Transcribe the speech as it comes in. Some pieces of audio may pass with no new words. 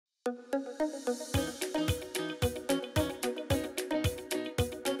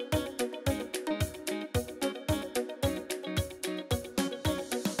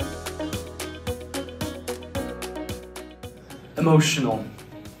Emotional.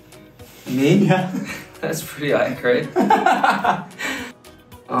 Me? Yeah. That's pretty accurate.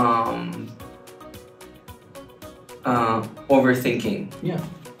 Overthinking. Yeah.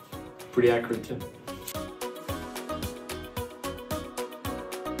 Pretty accurate too.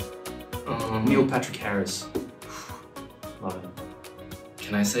 Neil Patrick Harris. Love it.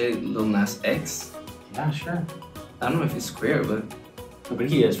 Can I say Lil Nas X? Yeah, sure. I don't know if he's queer, but No, but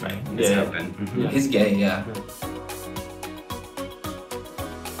he is, right? It's Yeah. open. Yeah. he's gay, yeah.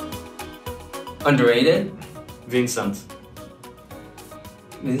 Underrated? Vincent.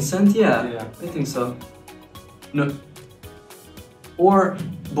 Vincent? Yeah, Yeah. I think so. No. Or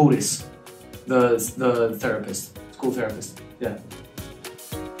Boris, the therapist, school therapist. Yeah.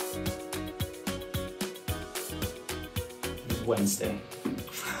 Wednesday.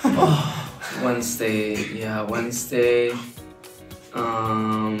 Wednesday, yeah, Wednesday.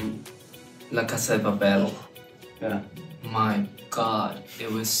 La Casa de Papel. Yeah. My God, it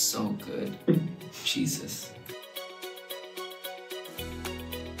was so good. Jesus.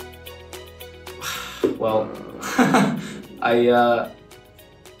 Well, can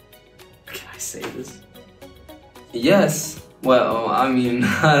I say this? Yes. Well, I mean,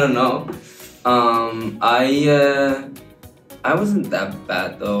 I don't know. I wasn't that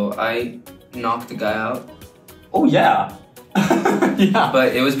bad though. I knocked the guy out, Oh yeah. Yeah.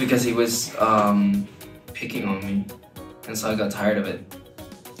 but it was because he was picking on me, and so I got tired of it.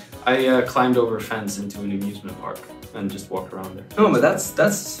 I climbed over a fence into an amusement park and just walked around there. No, but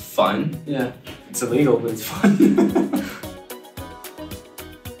that's fun. Yeah. It's illegal, but it's fun.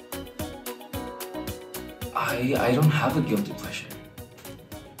 I don't have a guilty pleasure.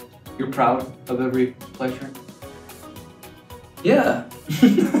 You're proud of every pleasure? Yeah.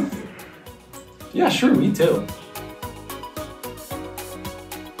 Yeah, sure, me too.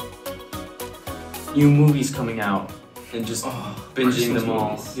 New movies coming out and just binging Christmas them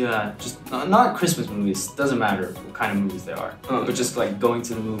all. movies. Yeah, just not Christmas movies. Doesn't matter what kind of movies they are, but just like going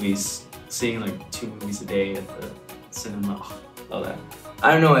to the movies, seeing like 2 movies a day at the cinema. Oh, love that.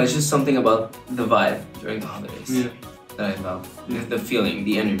 I don't know. It's just something about the vibe during the holidays Yeah. that I love. The feeling,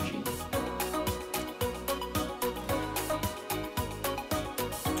 the energy.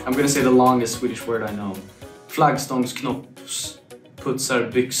 I'm gonna say the longest Swedish word I know.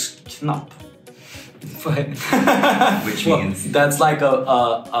 Flaggstångsknoppsputsarbygsknapp. Which Well, means that's like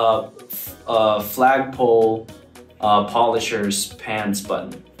a flagpole polisher's pants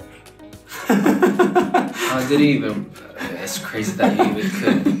button. How did he even? It's crazy that he even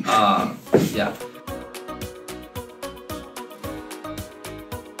could. Yeah.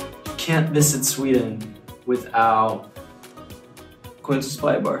 You can't visit Sweden without. Going to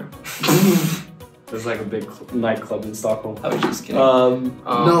Spy Bar. There's like a big nightclub in Stockholm. I was just kidding.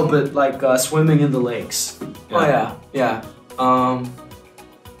 No, but like swimming in the lakes. Oh yeah, yeah.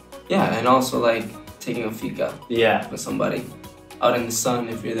 Yeah, and also like taking a fika Yeah. with somebody out in the sun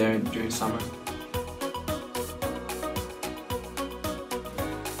if you're there during summer.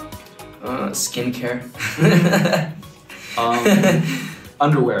 Skincare.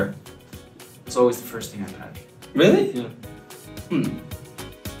 Underwear. It's always the first thing I pack. Really? Yeah.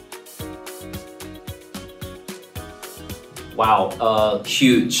 Wow.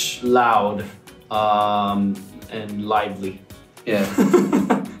 Huge. Loud. And lively. Yeah.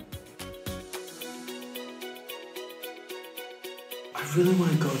 I really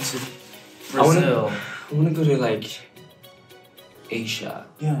want to go to I wanna- Brazil. I want to go to like Asia.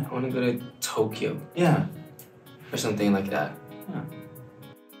 Yeah. I want to go to Tokyo Yeah. or something like that. Yeah.